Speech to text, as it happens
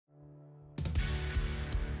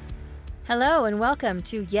Hello and welcome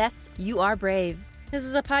to Yes, You Are Brave. This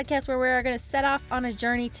is a podcast where we are going to set off on a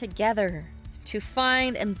journey together to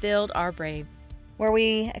find and build our brave, where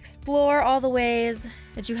we explore all the ways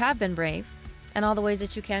that you have been brave and all the ways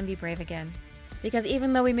that you can be brave again. Because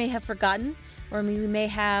even though we may have forgotten or we may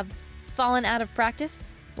have fallen out of practice,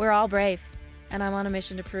 we're all brave. And I'm on a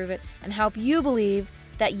mission to prove it and help you believe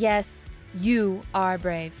that yes, you are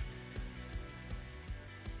brave.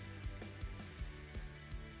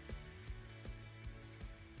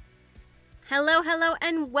 Hello,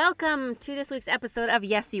 and welcome to this week's episode of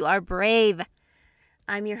Yes, You Are Brave.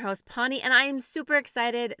 I'm your host, Pawnee, and I am super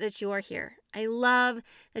excited that you are here. I love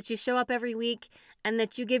that you show up every week and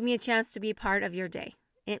that you give me a chance to be part of your day.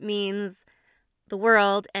 It means the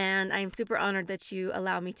world, and I'm super honored that you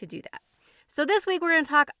allow me to do that. So this week, we're going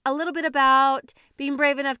to talk a little bit about being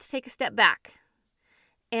brave enough to take a step back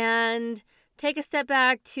and take a step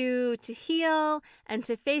back to heal and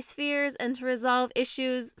to face fears and to resolve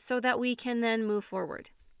issues so that we can then move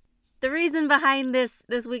forward. The reason behind this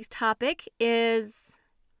week's topic is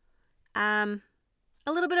a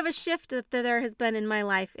little bit of a shift that there has been in my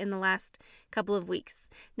life in the last couple of weeks.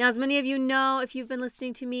 Now, as many of you know, if you've been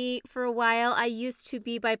listening to me for a while, I used to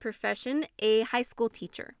be by profession a high school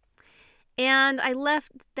teacher. And I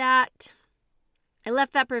left that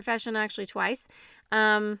profession actually twice.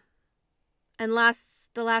 And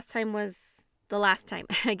the last time was the last time,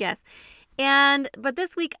 I guess. But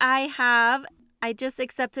this week I just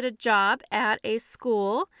accepted a job at a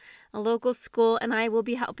school, a local school, and I will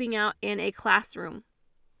be helping out in a classroom,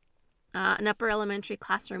 an upper elementary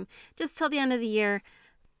classroom, just till the end of the year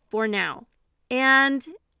for now. And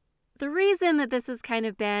the reason that this has kind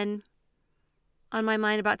of been on my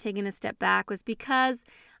mind about taking a step back was because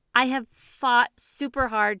I have fought super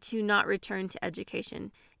hard to not return to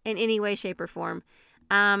education in any way, shape, or form.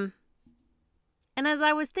 And as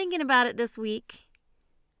I was thinking about it this week,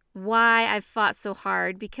 why I've fought so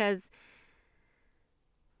hard, because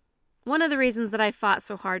one of the reasons that I fought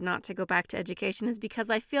so hard not to go back to education is because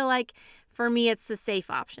I feel like, for me, it's the safe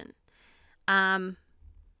option. I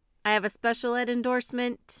have a special ed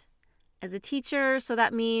endorsement as a teacher, so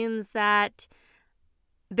that means that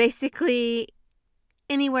basically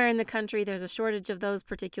anywhere in the country there's a shortage of those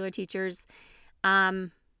particular teachers.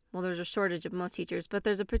 Well, there's a shortage of most teachers, but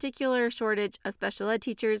there's a particular shortage of special ed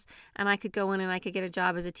teachers, and I could go in and I could get a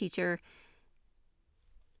job as a teacher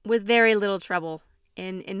with very little trouble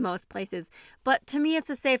in most places. But to me, it's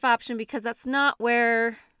a safe option because that's not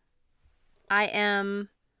where I am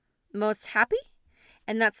most happy,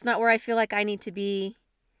 and that's not where I feel like I need to be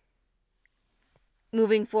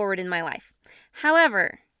moving forward in my life.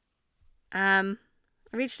 However, I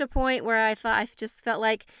reached a point where I just felt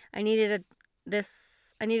like I needed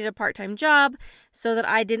a part-time job so that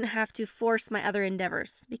I didn't have to force my other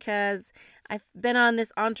endeavors, because I've been on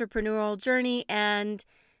this entrepreneurial journey and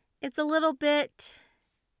it's a little bit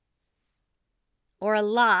or a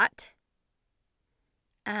lot.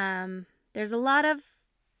 There's a lot of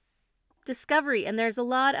discovery and there's a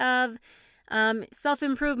lot of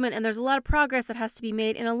self-improvement and there's a lot of progress that has to be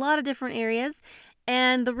made in a lot of different areas.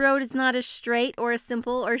 And the road is not as straight or as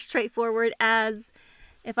simple or straightforward as,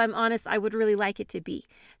 if I'm honest, I would really like it to be.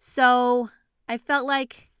 So I felt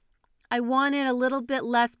like I wanted a little bit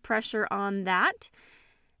less pressure on that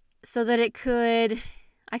so that I could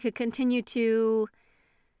continue to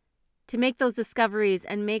make those discoveries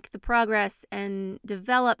and make the progress and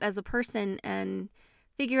develop as a person and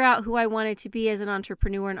figure out who I wanted to be as an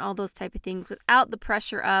entrepreneur and all those type of things without the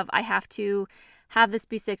pressure of I have to have this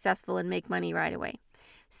be successful and make money right away.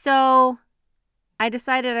 So I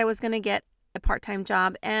decided I was going to get a part-time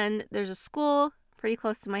job, and there's a school pretty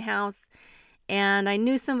close to my house, and I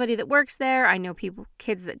knew somebody that works there. I know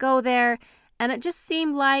kids that go there, and it just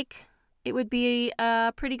seemed like it would be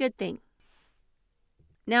a pretty good thing.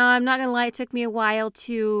 Now, I'm not going to lie, it took me a while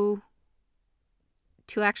to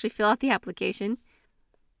actually fill out the application,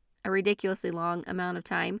 a ridiculously long amount of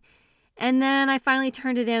time, and then I finally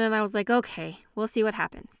turned it in, and I was like, okay, we'll see what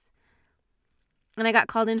happens. And I got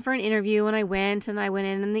called in for an interview, and I went in,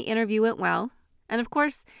 and the interview went well. And of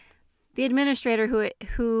course, the administrator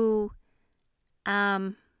who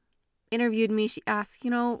interviewed me, she asked,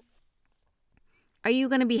 are you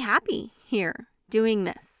going to be happy here doing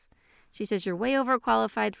this? She says, you're way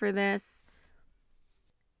overqualified for this.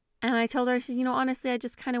 And I told her, I said, honestly, I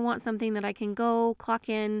just kind of want something that I can go, clock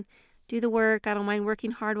in, do the work. I don't mind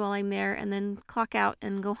working hard while I'm there, and then clock out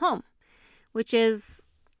and go home, which is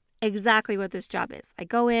exactly what this job is. I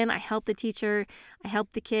go in, I help the teacher, I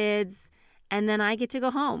help the kids, and then I get to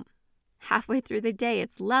go home halfway through the day.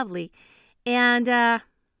 It's lovely. And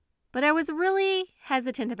But I was really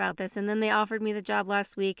hesitant about this. And then they offered me the job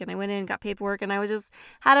last week and I went in and got paperwork and I was just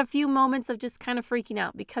had a few moments of just kind of freaking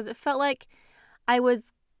out because it felt like I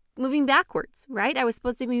was moving backwards, right? I was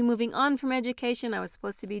supposed to be moving on from education. I was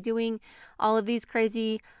supposed to be doing all of these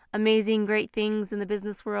crazy, amazing, great things in the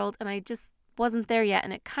business world. And I just wasn't there yet.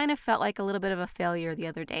 And it kind of felt like a little bit of a failure the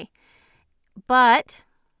other day. But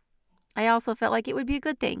I also felt like it would be a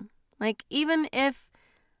good thing. Like even if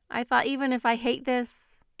I hate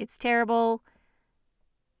this, it's terrible,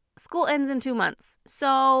 school ends in 2 months.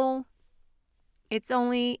 So it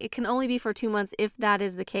can only be for 2 months if that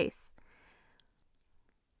is the case.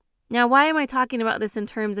 Now, why am I talking about this in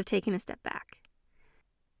terms of taking a step back?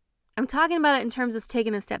 I'm talking about it in terms of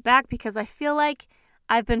taking a step back because I feel like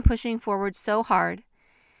I've been pushing forward so hard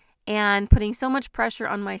and putting so much pressure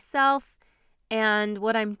on myself and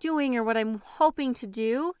what I'm doing or what I'm hoping to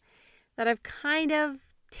do that I've kind of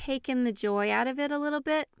taken the joy out of it a little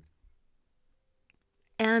bit.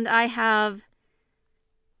 And I have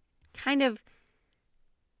kind of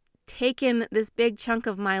taken this big chunk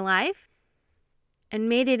of my life and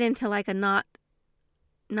made it into like a not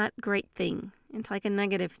great thing, into like a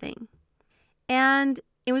negative thing. And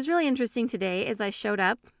it was really interesting today as I showed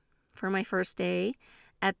up for my first day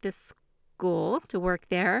at this school to work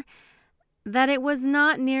there, that it was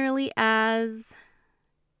not nearly as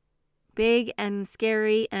big and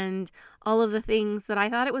scary and all of the things that I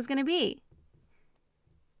thought it was going to be.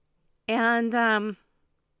 And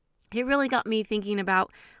it really got me thinking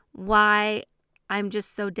about why I'm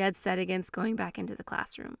just so dead set against going back into the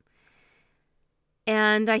classroom.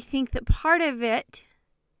 And I think that part of it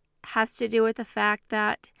has to do with the fact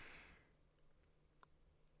that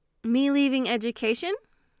me leaving education,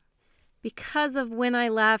 because of when I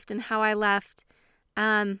left and how I left,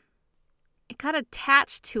 it got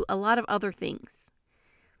attached to a lot of other things.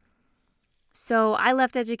 So I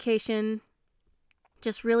left education,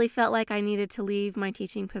 just really felt like I needed to leave my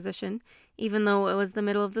teaching position, even though it was the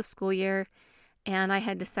middle of the school year and I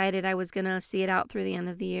had decided I was going to see it out through the end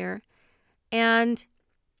of the year. And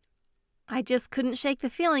I just couldn't shake the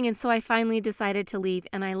feeling. And so I finally decided to leave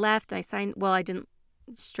and I left. I didn't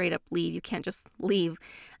straight up leave. You can't just leave.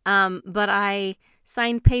 But I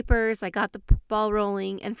signed papers. I got the ball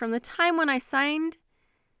rolling. And from the time I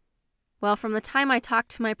talked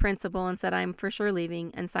to my principal and said I'm for sure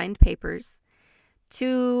leaving and signed papers,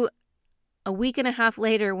 to a week and a half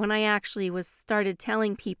later when I actually started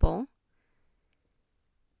telling people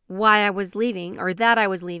why I was leaving or that I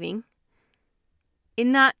was leaving,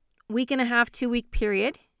 in that week and a half, 2-week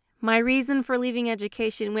period, my reason for leaving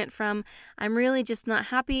education went from I'm really just not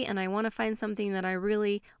happy and I want to find something that I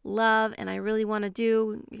really love and I really want to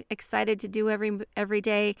do, excited to do every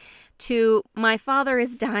day, to my father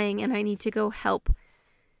is dying and I need to go help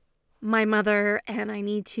my mother and I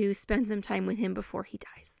need to spend some time with him before he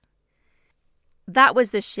dies. That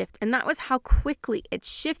was the shift, and that was how quickly it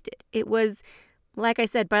shifted. It was, like I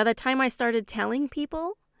said, by the time I started telling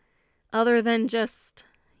people, other than just,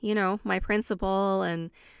 my principal and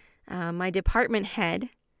my department head,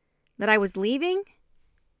 that I was leaving,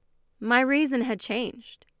 my reason had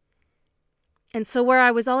changed. And so where I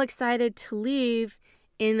was all excited to leave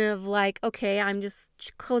okay, I'm just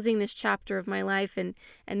closing this chapter of my life and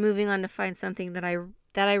moving on to find something that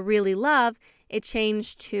I really love, it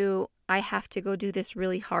changed to I have to go do this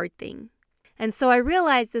really hard thing. And so I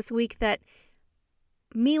realized this week that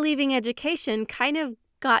me leaving education kind of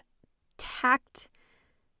got tacked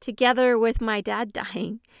together with my dad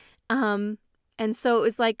dying. And so it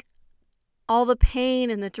was like all the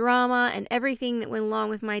pain and the drama and everything that went along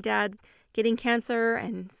with my dad getting cancer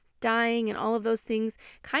and dying and all of those things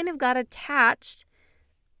kind of got attached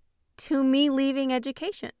to me leaving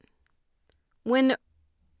education. When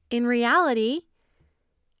in reality,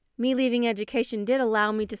 me leaving education did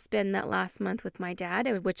allow me to spend that last month with my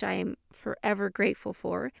dad, which I am forever grateful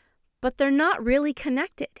for, but they're not really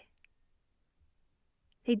connected.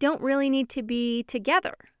 They don't really need to be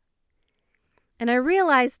together. And I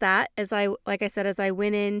realized that as I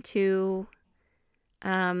went into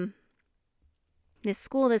this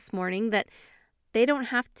school this morning, that they don't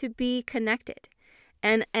have to be connected.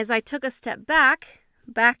 And as I took a step back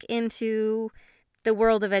into the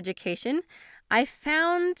world of education, I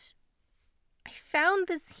found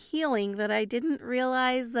this healing that I didn't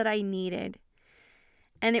realize that I needed.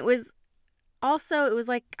 And it was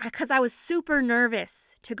like, because I was super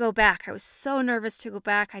nervous to go back. I was so nervous to go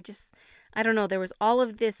back. I don't know, there was all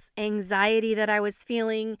of this anxiety that I was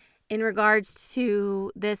feeling in regards to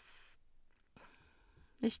this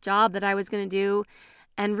job that I was going to do.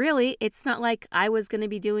 And really, it's not like I was going to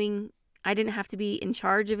be doing I didn't have to be in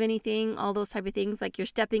charge of anything, all those type of things. Like, you're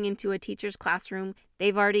stepping into a teacher's classroom.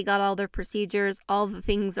 They've already got all their procedures. All the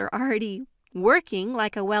things are already working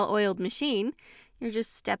like a well-oiled machine. You're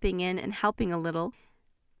just stepping in and helping a little.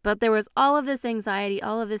 But there was all of this anxiety,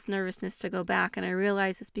 all of this nervousness to go back. And I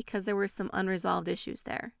realized it's because there were some unresolved issues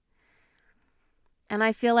there. And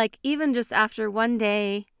I feel like even just after one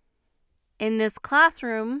day in this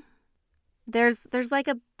classroom, there's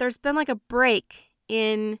been like a break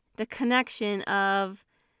in the connection of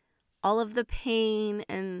all of the pain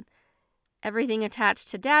and everything attached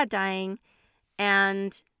to Dad dying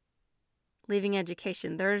and leaving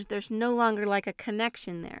education. There's no longer like a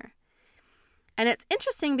connection there. And it's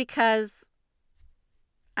interesting because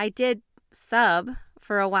I did sub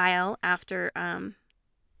for a while after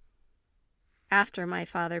my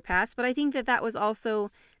father passed, but I think that was also,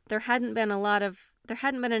 there hadn't been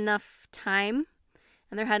enough time,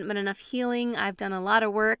 and there hadn't been enough healing. I've done a lot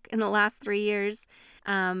of work in the last 3 years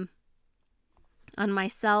on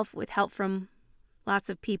myself with help from lots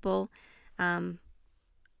of people,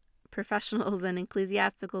 professionals and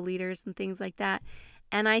ecclesiastical leaders and things like that.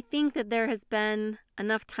 And I think that there has been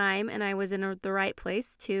enough time, and I was in the right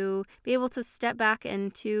place to be able to step back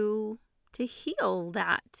and to heal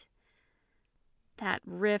that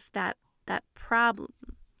rift, that problem,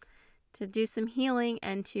 to do some healing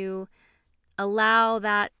and to allow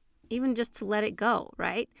that, even just to let it go,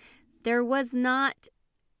 right? There was not,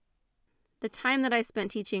 the time that I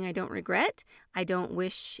spent teaching, I don't regret. I don't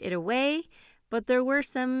wish it away, but there were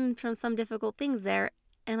some difficult things there.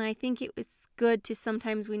 And I think it was good to,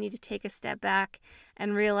 sometimes we need to take a step back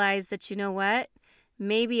and realize that, you know what?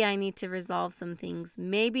 Maybe I need to resolve some things.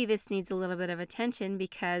 Maybe this needs a little bit of attention,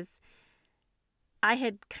 because I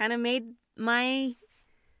had kind of made my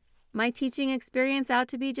teaching experience out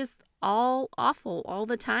to be just all awful all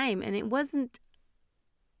the time. And it wasn't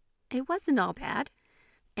all bad.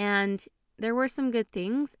 And there were some good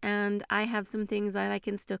things, and I have some things that I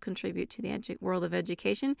can still contribute to the world of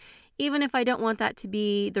education, even if I don't want that to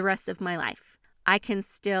be the rest of my life. I can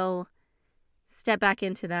still step back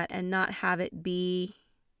into that and not have it be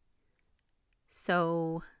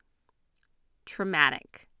so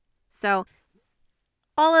traumatic. So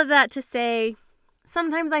all of that to say,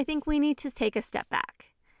 sometimes I think we need to take a step back.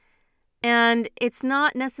 And it's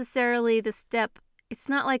not necessarily it's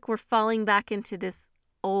not like we're falling back into this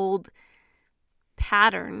old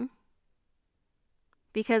pattern,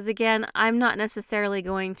 because again, I'm not necessarily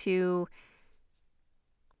going to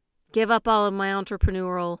give up all of my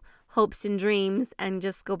entrepreneurial hopes and dreams and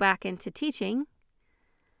just go back into teaching.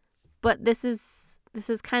 But this is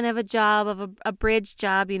kind of a job, of a bridge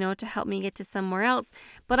job, to help me get to somewhere else.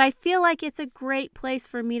 But I feel like it's a great place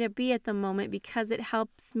for me to be at the moment, because it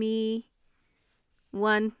helps me,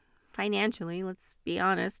 one, financially, let's be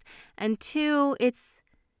honest, and two, it's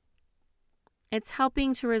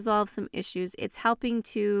helping to resolve some issues. It's helping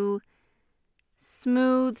to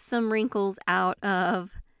smooth some wrinkles out of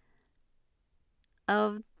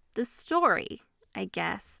the story, I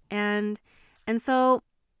guess. And so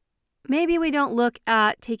maybe we don't look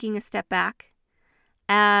at taking a step back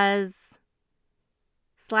as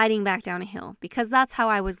sliding back down a hill, because that's how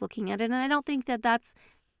I was looking at it. And I don't think that that's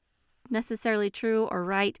necessarily true or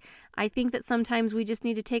right. I think that sometimes we just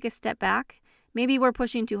need to take a step back. Maybe we're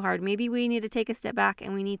pushing too hard. Maybe we need to take a step back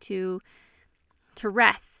and we need to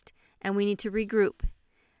rest, and we need to regroup.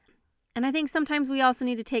 And I think sometimes we also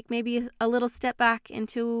need to take maybe a little step back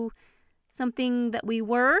into something that we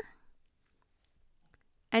were,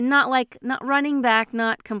 and not running back,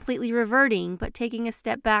 not completely reverting, but taking a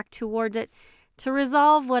step back towards it to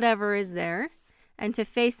resolve whatever is there, and to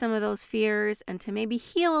face some of those fears, and to maybe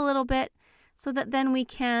heal a little bit, so that then we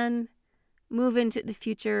can move into the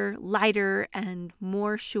future lighter and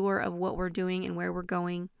more sure of what we're doing and where we're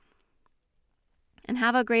going, and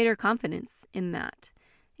have a greater confidence in that,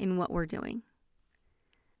 in what we're doing.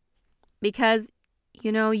 Because,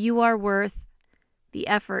 you are worth the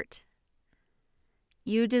effort.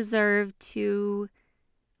 You deserve to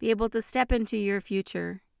be able to step into your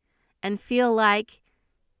future and feel like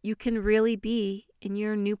you can really be in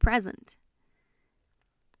your new present.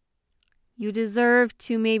 You deserve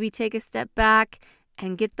to maybe take a step back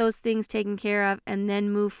and get those things taken care of, and then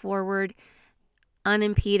move forward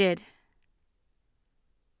unimpeded.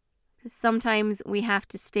 Sometimes we have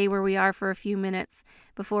to stay where we are for a few minutes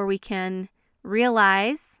before we can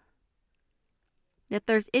realize that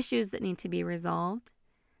there's issues that need to be resolved.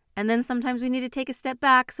 And then sometimes we need to take a step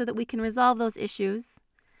back so that we can resolve those issues.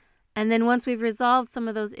 And then once we've resolved some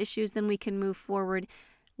of those issues, then we can move forward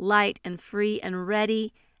light and free and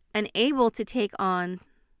ready and able to take on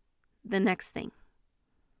the next thing.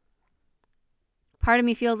 Part of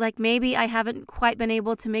me feels like maybe I haven't quite been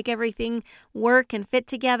able to make everything work and fit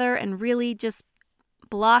together and really just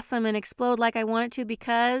blossom and explode like I want it to,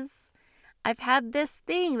 because I've had this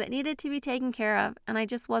thing that needed to be taken care of and I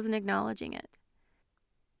just wasn't acknowledging it.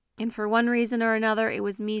 And for one reason or another, it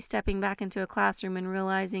was me stepping back into a classroom and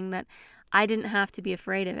realizing that I didn't have to be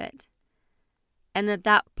afraid of it. And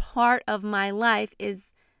that part of my life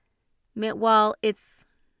is, well, it's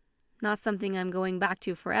not something I'm going back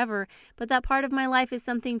to forever, but that part of my life is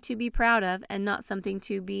something to be proud of and not something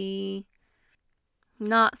to be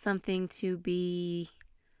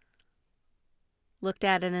looked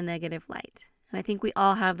at in a negative light. And I think we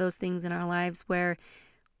all have those things in our lives where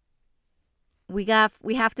we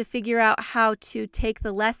have to figure out how to take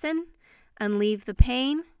the lesson and leave the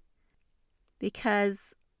pain,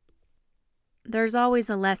 because there's always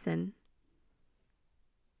a lesson.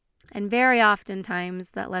 And very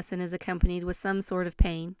oftentimes that lesson is accompanied with some sort of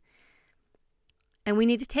pain. And we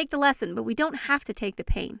need to take the lesson, but we don't have to take the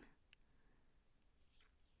pain.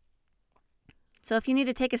 So if you need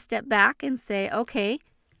to take a step back and say, okay,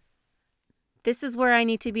 this is where I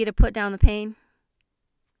need to be to put down the pain.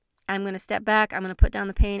 I'm going to step back, I'm going to put down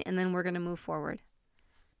the pain, and then we're going to move forward.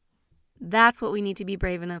 That's what we need to be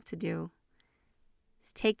brave enough to do.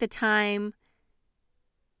 Is take the time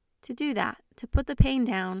to do that, to put the pain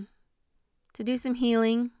down, to do some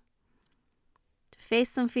healing, to face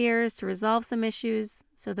some fears, to resolve some issues,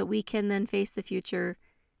 so that we can then face the future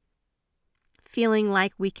feeling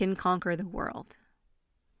like we can conquer the world.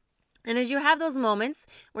 And as you have those moments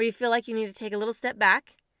where you feel like you need to take a little step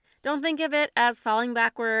back, don't think of it as falling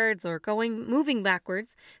backwards or moving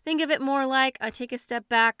backwards. Think of it more like I take a step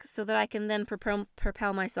back so that I can then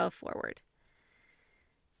propel myself forward.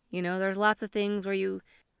 You know, there's lots of things where you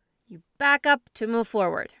back up to move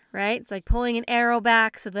forward, right? It's like pulling an arrow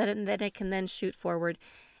back so that it can then shoot forward.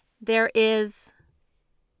 There is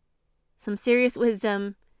some serious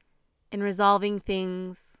wisdom in resolving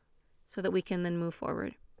things so that we can then move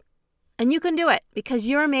forward. And you can do it because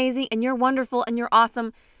you're amazing and you're wonderful and you're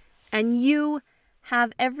awesome. And you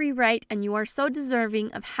have every right and you are so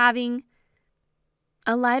deserving of having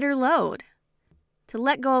a lighter load, to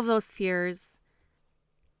let go of those fears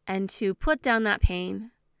and to put down that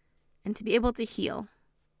pain and to be able to heal.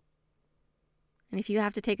 And if you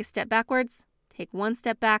have to take a step backwards, take one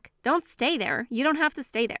step back. Don't stay there. You don't have to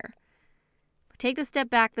stay there. But take the step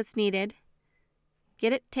back that's needed.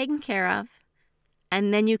 Get it taken care of.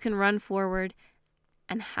 And then you can run forward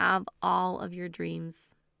and have all of your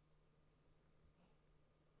dreams.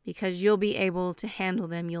 Because you'll be able to handle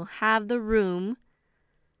them. You'll have the room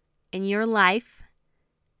in your life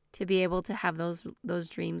to be able to have those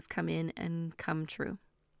dreams come in and come true.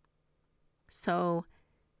 So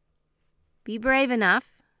be brave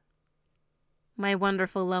enough, my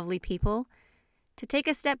wonderful, lovely people, to take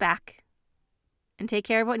a step back and take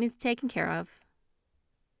care of what needs taken care of.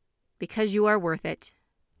 Because you are worth it.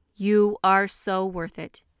 You are so worth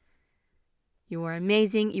it. You are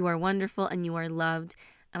amazing, you are wonderful, and you are loved.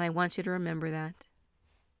 And I want you to remember that.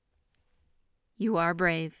 You are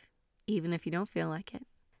brave, even if you don't feel like it.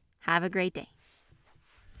 Have a great day.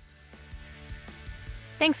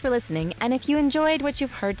 Thanks for listening, and if you enjoyed what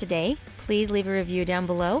you've heard today, please leave a review down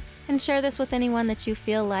below and share this with anyone that you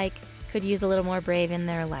feel like could use a little more brave in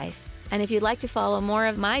their life. And if you'd like to follow more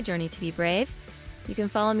of my journey to be brave, you can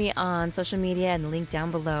follow me on social media and the link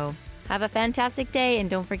down below. Have a fantastic day, and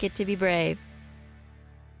don't forget to be brave.